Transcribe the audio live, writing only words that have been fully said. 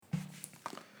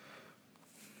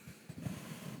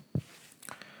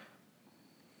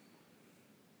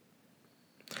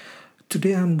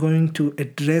Today I'm going to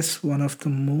address one of the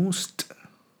most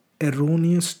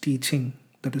erroneous teaching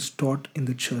that is taught in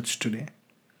the church today.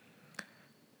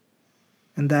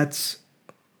 And that's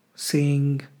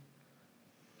saying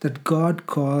that God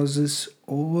causes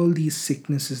all these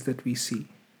sicknesses that we see.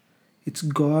 It's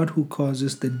God who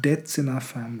causes the deaths in our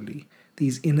family,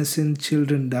 these innocent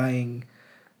children dying,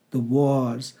 the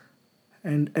wars,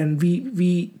 and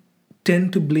we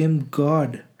tend to blame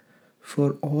God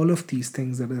for all of these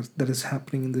things that is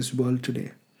happening in this world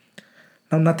today.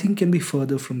 Now nothing can be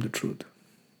further from the truth.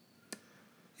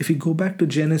 If you go back to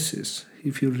Genesis,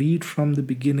 if you read from the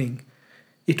beginning,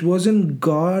 it wasn't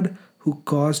God who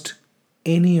caused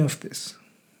any of this.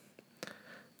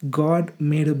 God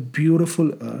made a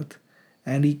beautiful earth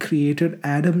and he created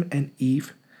Adam and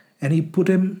Eve and he put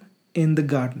him in the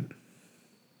garden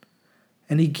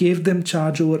and he gave them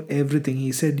charge over everything.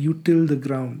 He said, "You till the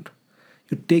ground,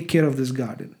 you take care of this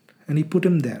garden." And he put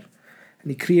him there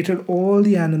and he created all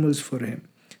the animals for him.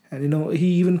 And he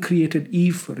even created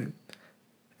Eve for him.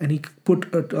 And he put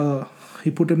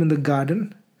him in the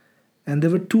garden, and there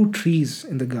were two trees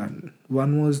in the garden.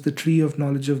 One was the tree of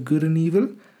knowledge of good and evil,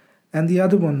 and the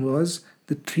other one was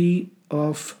the tree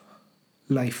of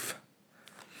life.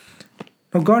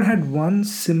 Now, God had one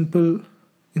simple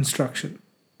instruction,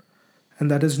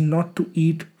 and that is not to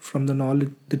eat from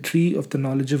the tree of the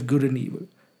knowledge of good and evil.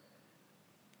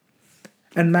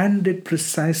 And man did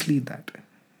precisely that.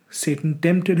 Satan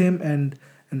tempted him, and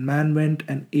man went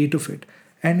and ate of it.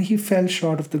 And he fell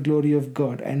short of the glory of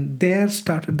God. And there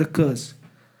started the curse.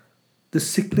 The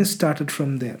sickness started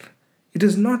from there. It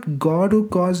is not God who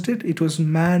caused it, it was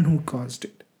man who caused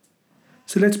it.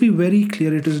 So let's be very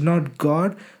clear, it is not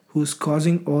God who is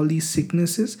causing all these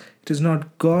sicknesses, it is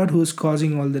not God who is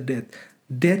causing all the death.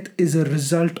 Death is a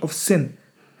result of sin,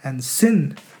 and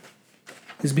sin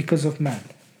is because of man.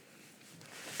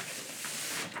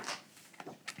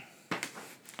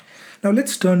 Now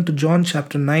let's turn to John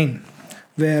chapter 9,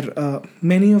 where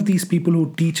many of these people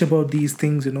who teach about these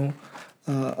things,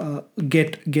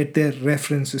 get their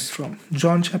references from.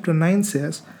 John chapter 9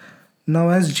 says, "Now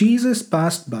as Jesus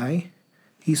passed by,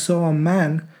 he saw a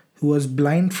man who was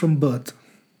blind from birth.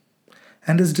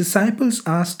 And his disciples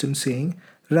asked him, saying,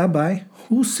 'Rabbi,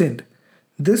 who sinned,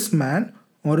 this man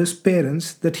or his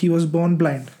parents, that he was born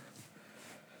blind?'"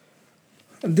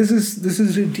 This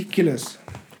is ridiculous.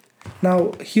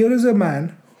 Now, here is a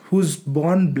man who's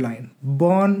born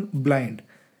blind,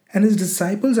 and his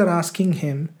disciples are asking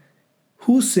him,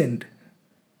 who sinned?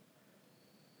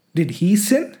 Did he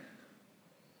sin?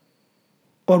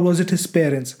 Or was it his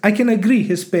parents? I can agree,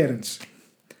 his parents,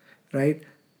 right?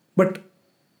 But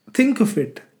think of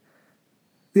it.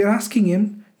 They're asking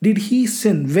him, did he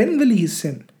sin? When will he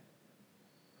sin?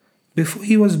 Before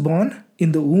he was born?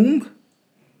 In the womb?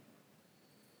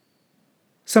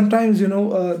 Sometimes,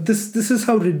 this is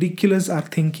how ridiculous our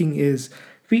thinking is.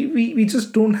 We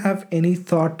just don't have any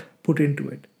thought put into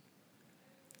it,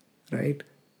 right?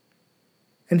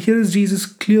 And here is Jesus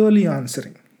clearly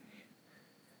answering.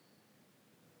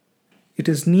 It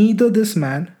is neither this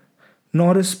man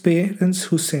nor his parents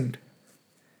who sinned.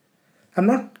 I'm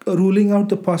not ruling out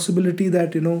the possibility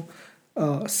that,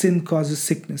 sin causes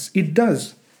sickness. It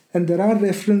does. And there are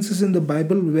references in the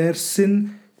Bible where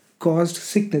sin caused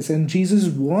sickness. And Jesus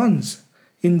warns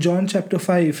in John chapter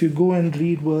 5, if you go and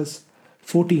read verse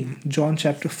 14, John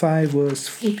chapter 5, verse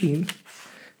 14,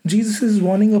 Jesus is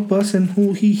warning a person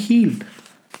who he healed.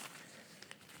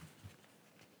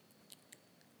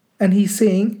 And he's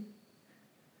saying,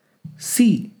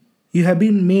 "See, you have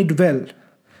been made well.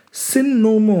 Sin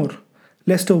no more,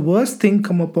 lest a worse thing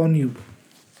come upon you."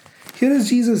 Here is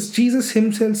Jesus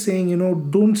himself saying,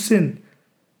 don't sin.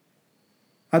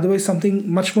 Otherwise,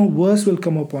 something much more worse will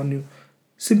come upon you.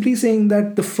 Simply saying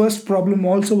that the first problem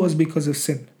also was because of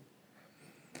sin.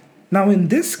 Now, in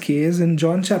this case, in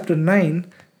John chapter 9,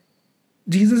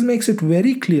 Jesus makes it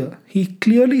very clear. He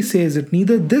clearly says that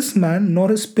neither this man nor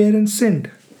his parents sinned.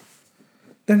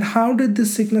 Then how did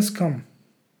this sickness come?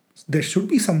 There should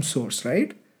be some source,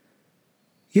 right?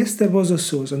 Yes, there was a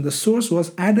source, and the source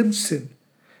was Adam's sin.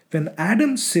 When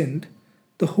Adam sinned,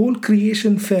 the whole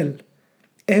creation fell.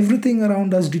 Everything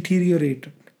around us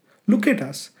deteriorated. Look at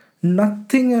us.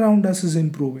 Nothing around us is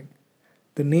improving.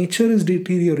 The nature is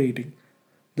deteriorating.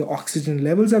 The oxygen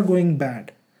levels are going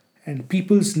bad. And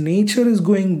people's nature is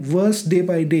going worse day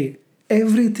by day.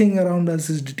 Everything around us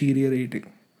is deteriorating.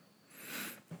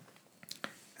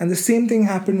 And the same thing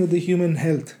happened with the human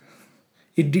health.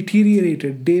 It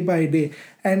deteriorated day by day.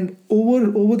 And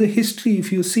over the history,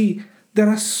 if you see, there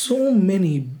are so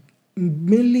many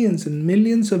millions and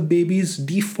millions of babies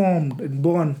deformed and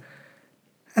born.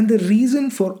 And the reason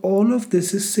for all of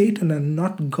this is Satan and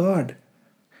not God.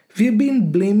 We've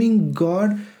been blaming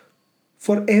God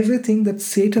for everything that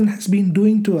Satan has been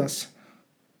doing to us.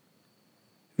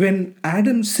 When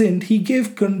Adam sinned, he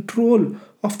gave control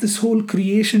of this whole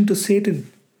creation to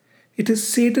Satan. It is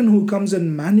Satan who comes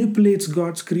and manipulates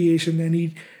God's creation and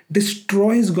he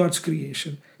destroys God's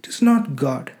creation. It is not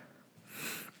God.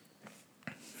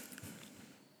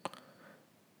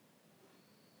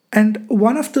 And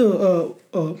one of the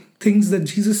things that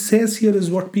Jesus says here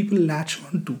is what people latch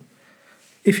on to.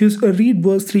 If you read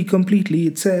verse 3 completely,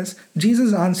 it says,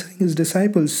 Jesus answering his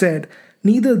disciples said,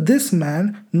 "Neither this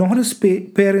man nor his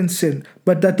parents sinned,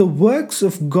 but that the works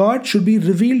of God should be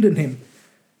revealed in him."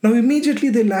 Now, immediately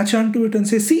they latch onto it and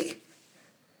say, "See,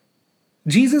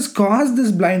 Jesus caused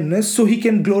this blindness so he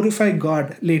can glorify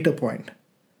God." Later point.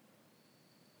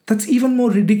 That's even more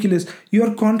ridiculous. You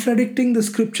are contradicting the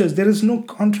scriptures. There is no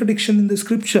contradiction in the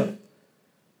scripture.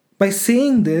 By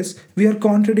saying this, we are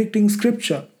contradicting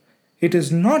scripture. It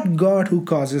is not God who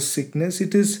causes sickness,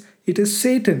 it is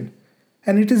Satan.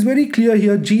 And it is very clear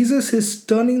here, Jesus is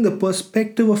turning the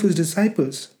perspective of his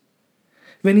disciples.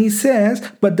 When he says,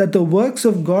 "But that the works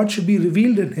of God should be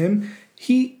revealed in him,"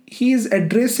 he is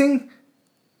addressing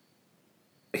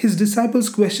his disciples'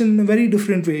 question in a very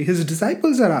different way. His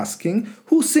disciples are asking,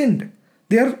 who sinned?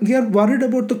 They are worried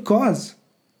about the cause.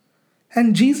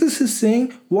 And Jesus is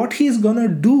saying what he's gonna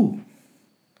do.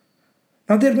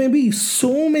 Now there may be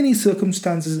so many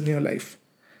circumstances in your life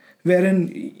wherein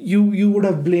you would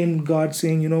have blamed God,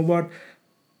 saying, "You know what?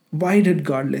 Why did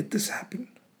God let this happen?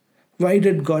 Why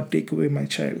did God take away my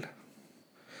child?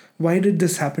 Why did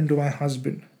this happen to my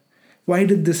husband? Why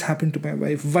did this happen to my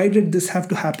wife? Why did this have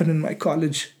to happen in my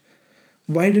college?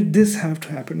 Why did this have to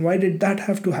happen? Why did that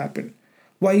have to happen?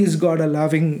 Why is God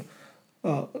allowing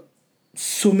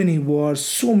so many wars,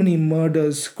 so many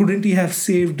murders? Couldn't he have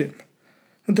saved him?"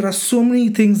 And there are so many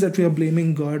things that we are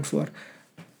blaming God for.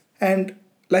 And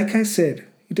like I said,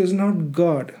 it is not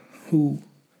God who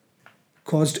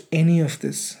caused any of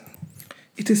this.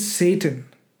 It is Satan.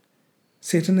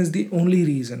 Satan is the only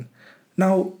reason.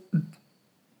 Now,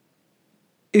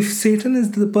 if Satan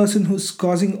is the person who's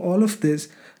causing all of this,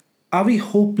 are we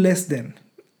hopeless then?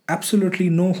 Absolutely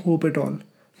no hope at all.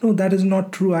 No, that is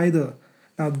not true either.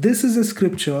 Now, this is a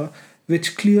scripture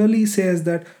which clearly says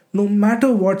that no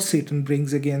matter what Satan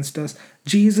brings against us,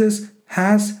 Jesus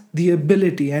has the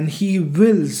ability and he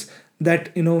wills that,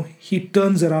 he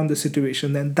turns around the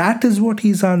situation. And that is what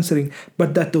he's answering.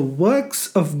 But that the works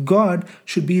of God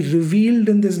should be revealed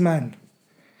in this man.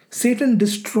 Satan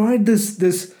destroyed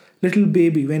this little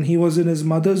baby when he was in his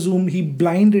mother's womb. He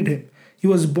blinded him. He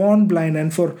was born blind,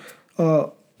 and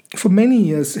for many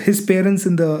years, his parents,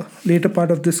 in the later part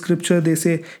of the scripture, they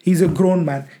say he's a grown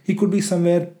man. He could be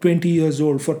somewhere 20 years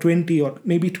old, for 20 or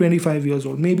maybe 25 years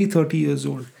old, maybe 30 years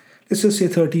old. Let's just say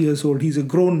 30 years old. He's a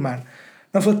grown man.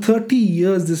 Now, for 30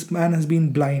 years, this man has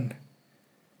been blind.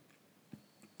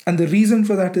 And the reason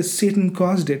for that is Satan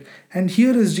caused it. And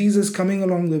here is Jesus coming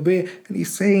along the way, and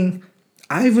he's saying,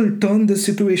 "I will turn this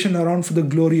situation around for the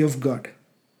glory of God."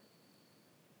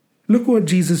 Look what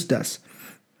Jesus does.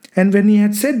 "And when he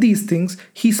had said these things,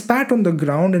 he spat on the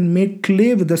ground and made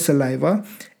clay with the saliva,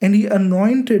 and he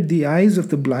anointed the eyes of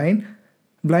the blind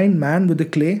man with the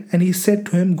clay, and he said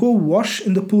to him, 'Go wash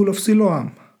in the pool of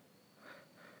Siloam,'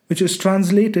 which is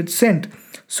translated sent.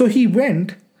 So he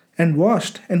went and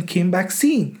washed and came back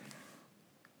seeing."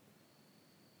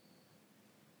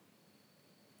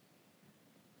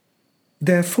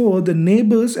 Therefore, the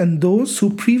neighbors and those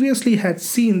who previously had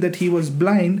seen that he was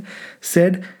blind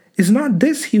said, "Is not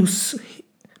this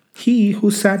he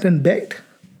who sat and begged?"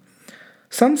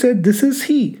 Some said, "This is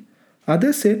he."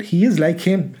 Others said, "He is like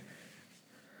him."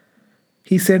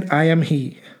 He said, "I am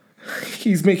he."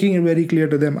 He's making it very clear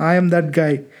to them, "I am that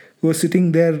guy who was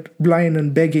sitting there blind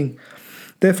and begging."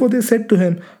 Therefore they said to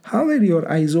him, "How were your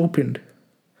eyes opened?"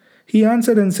 He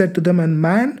answered and said to them, "A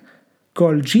man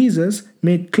called Jesus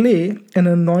made clay and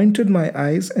anointed my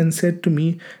eyes and said to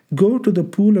me, 'Go to the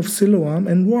pool of Siloam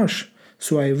and wash.'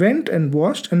 So I went and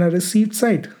washed, and I received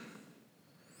sight."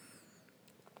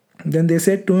 Then they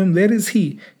said to him, "Where is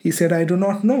he?" He said, "I do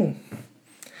not know."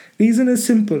 Reason is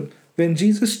simple. When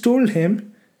Jesus told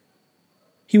him,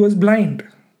 he was blind.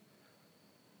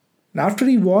 And after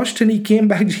he washed and he came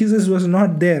back, Jesus was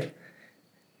not there.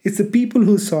 It's the people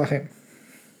who saw him.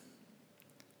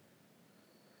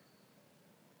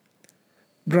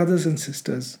 Brothers and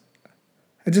sisters,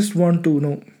 I just want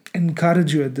to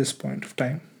encourage you at this point of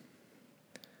time.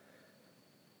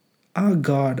 Our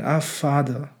God, our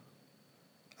Father,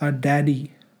 our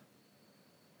Daddy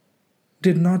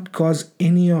did not cause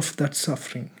any of that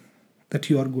suffering. that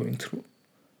you are going through.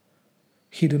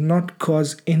 He did not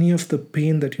cause any of the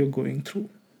pain that you're going through.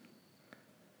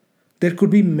 There could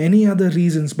be many other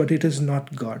reasons, but it is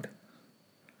not God.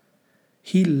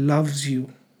 He loves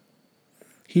you.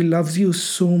 He loves you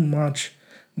so much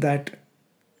that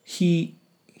he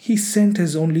sent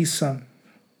his only son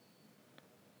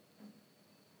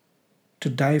to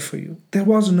die for you. There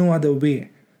was no other way.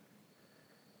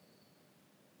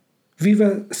 We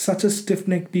were such a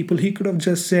stiff-necked people. He could have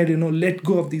just said, let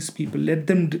go of these people.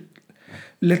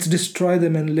 Let's destroy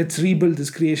them and let's rebuild this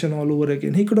creation all over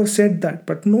again. He could have said that,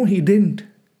 but no, he didn't.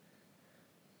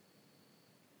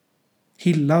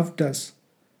 He loved us.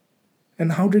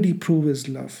 And how did he prove his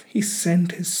love? He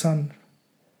sent his son.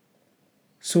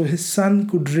 So his son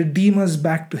could redeem us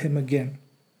back to him again.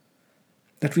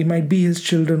 That we might be his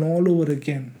children all over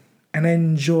again and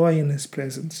enjoy in his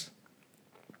presence.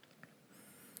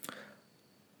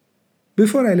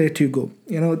 Before I let you go,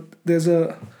 there's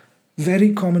a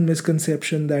very common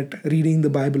misconception that reading the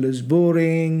Bible is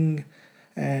boring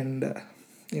and,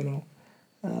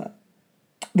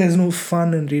 there's no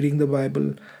fun in reading the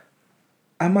Bible.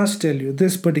 I must tell you,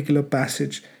 this particular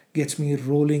passage gets me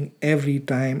rolling every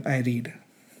time I read.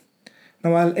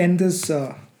 Now I'll end this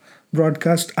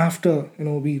broadcast after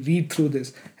we read through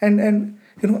this and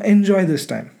enjoy this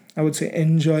time. I would say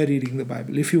enjoy reading the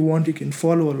Bible. If you want, you can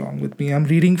follow along with me. I'm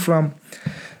reading from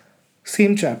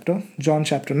same chapter, John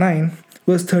chapter 9,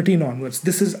 verse 13 onwards.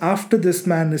 This is after this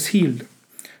man is healed.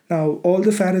 Now all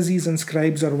the Pharisees and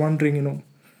scribes are wondering,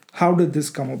 how did this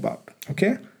come about?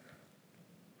 Okay.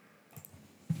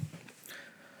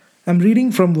 I'm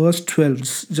reading from verse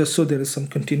 12, just so there is some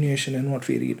continuation in what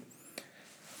we read.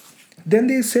 Then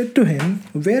they said to him,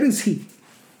 "Where is he?"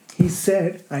 He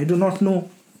said, "I do not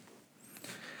know."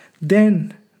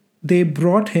 Then they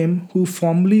brought him who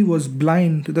formerly was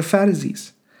blind to the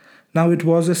Pharisees. Now it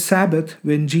was a Sabbath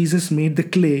when Jesus made the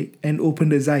clay and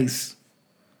opened his eyes.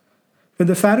 When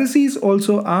the Pharisees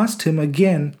also asked him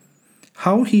again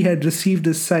how he had received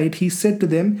his sight, he said to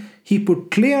them, "He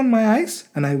put clay on my eyes,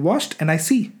 and I washed, and I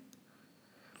see."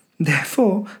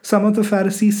 Therefore, some of the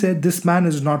Pharisees said, "This man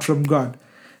is not from God,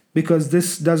 because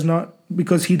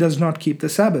he does not keep the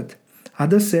Sabbath."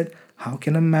 Others said, "How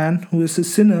can a man who is a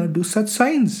sinner do such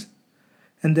signs?"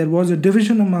 And there was a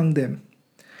division among them.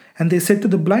 And they said to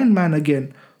the blind man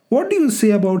again, "What do you say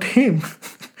about him?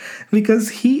 Because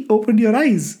he opened your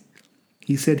eyes."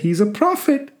 He said, "He is a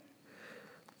prophet."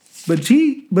 But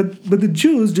the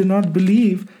Jews did not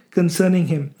believe concerning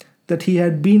him that he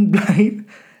had been blind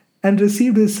and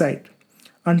received his sight,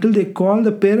 until they called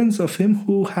the parents of him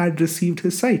who had received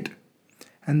his sight.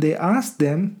 And they asked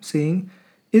them, saying,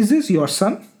 "Is this your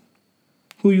son,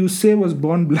 who you say was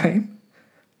born blind?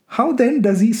 How then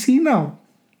does he see now?"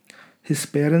 His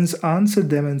parents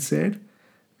answered them and said,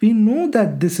 "We know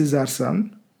that this is our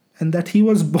son, and that he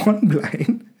was born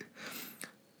blind.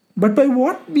 But by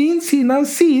what means he now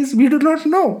sees, we do not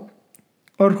know.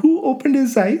 Or who opened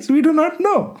his eyes, we do not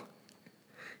know.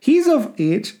 He is of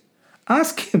age.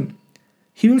 Ask him.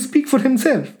 He will speak for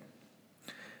himself."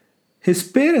 His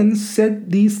parents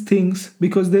said these things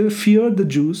because they feared the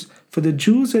Jews, for the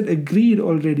Jews had agreed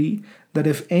already that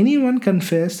if anyone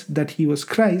confessed that he was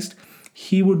Christ,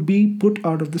 he would be put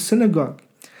out of the synagogue.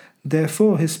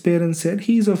 Therefore his parents said,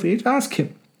 "He is of age, ask him."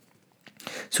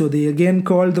 So they again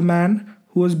called the man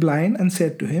who was blind and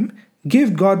said to him,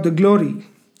 "Give God the glory.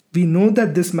 We know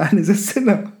that this man is a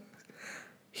sinner."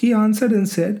 He answered and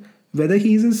said, "Whether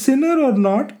he is a sinner or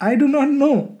not, I do not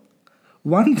know.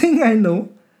 One thing I know,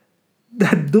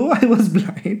 that though I was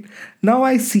blind, now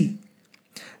I see."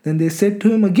 Then they said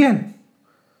to him again,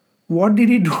 "What did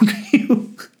he do to you?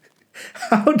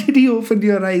 How did he open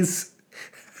your eyes?"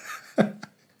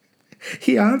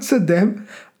 He answered them,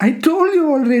 "I told you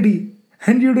already,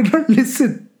 and you did not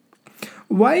listen.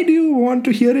 Why do you want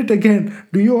to hear it again?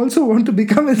 Do you also want to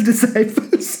become his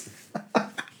disciples?"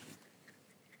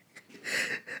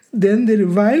 Then they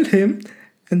reviled him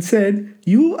and said,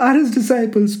 "You are his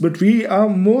disciples, but we are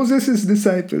Moses'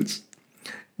 disciples.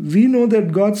 We know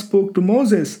that God spoke to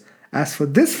Moses. As for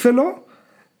this fellow,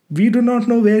 we do not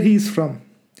know where he is from."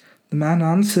 The man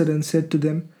answered and said to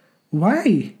them,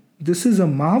 "Why, this is a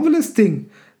marvelous thing,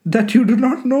 that you do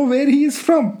not know where he is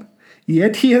from.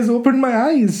 Yet he has opened my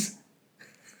eyes.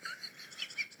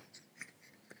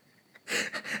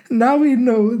 Now we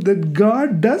know that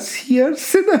God does hear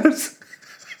sinners.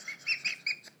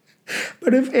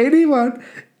 But if anyone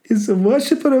is a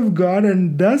worshipper of God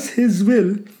and does his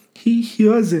will, he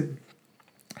hears him.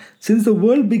 Since the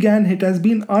world began, it has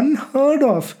been unheard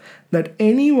of that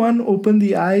anyone opened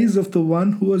the eyes of the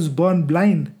one who was born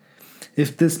blind.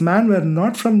 If this man were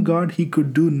not from God, he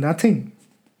could do nothing.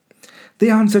 They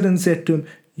answered and said to him,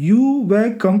 You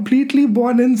were completely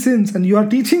born in sins, and you are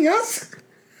teaching us?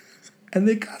 And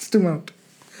they cast him out.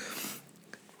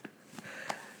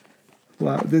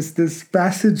 Wow, this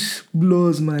passage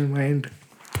blows my mind.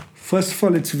 First of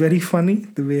all, it's very funny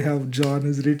the way how John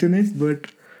has written it,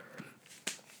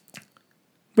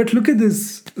 but look at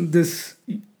this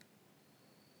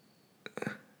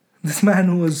man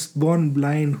who was born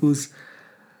blind, who's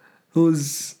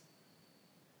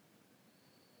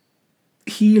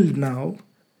healed now.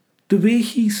 The way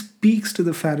he speaks to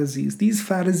the Pharisees. These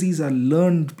Pharisees are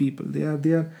learned people. They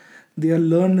are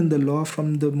learned in the law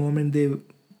from the moment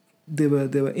they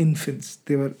were infants.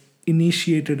 They were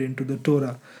initiated into the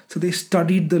Torah. So they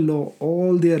studied the law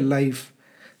all their life.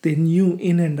 They knew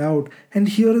in and out. And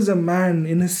here is a man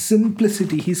in his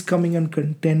simplicity. He's coming and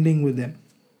contending with them.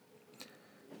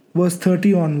 Verse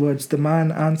 30 onwards, the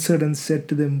man answered and said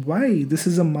to them, Why? This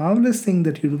is a marvelous thing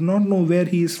that you do not know where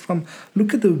he is from.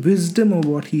 Look at the wisdom of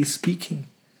what he is speaking.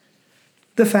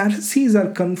 The Pharisees are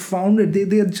confounded.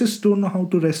 They just don't know how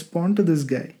to respond to this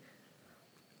guy.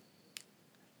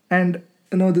 And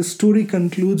the story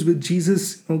concludes with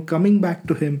Jesus coming back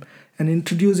to him and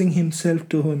introducing himself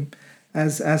to him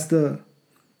as the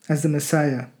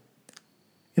Messiah.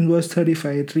 In verse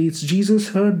 35 it reads, Jesus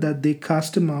heard that they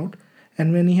cast him out,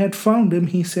 and when he had found him,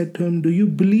 he said to him, Do you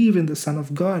believe in the Son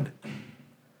of God?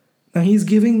 Now he's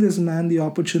giving this man the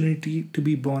opportunity to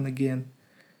be born again.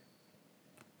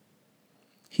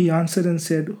 He answered and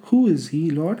said, Who is he,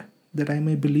 Lord, that I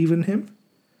may believe in him?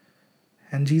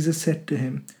 And Jesus said to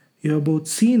him, You have both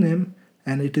seen him,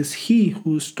 and it is he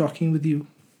who is talking with you.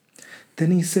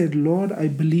 Then he said, Lord, I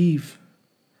believe.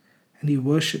 And he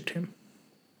worshipped him.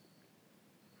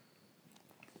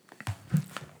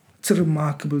 It's a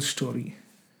remarkable story.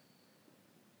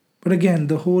 But again,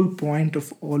 the whole point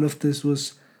of all of this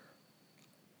was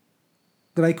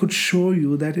that I could show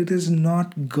you that it is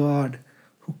not God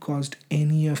who caused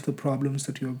any of the problems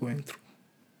that you're going through.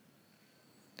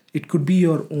 It could be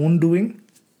your own doing,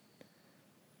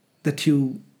 that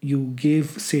you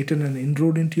gave Satan an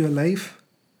inroad into your life,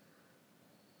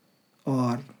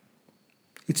 or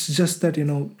it's just that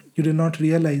you did not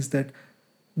realize that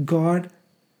God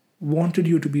wanted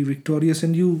you to be victorious,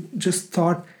 and you just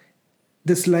thought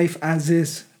this life as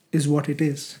is what it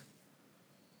is.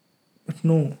 But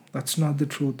no, that's not the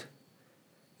truth.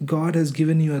 God has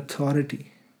given you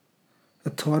authority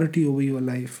over your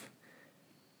life.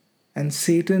 And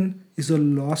Satan is a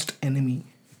lost enemy.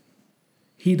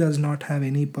 He does not have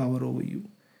any power over you.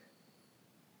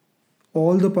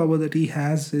 All the power that he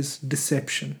has is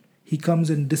deception. He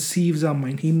comes and deceives our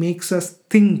mind. He makes us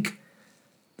think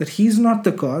that he's not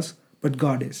the cause, but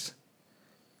God is.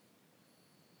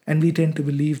 And we tend to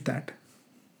believe that.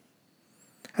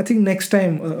 I think next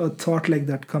time a thought like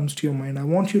that comes to your mind, I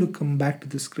want you to come back to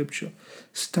the scripture.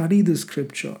 Study the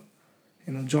scripture.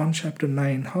 John chapter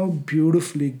 9, how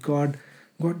beautifully God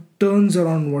turns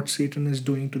around what Satan is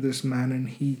doing to this man, and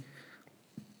he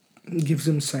gives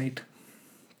him sight.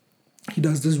 He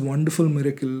does this wonderful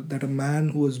miracle that a man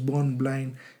who was born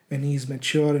blind, when he is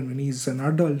mature and when he is an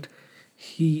adult,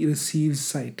 he receives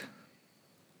sight.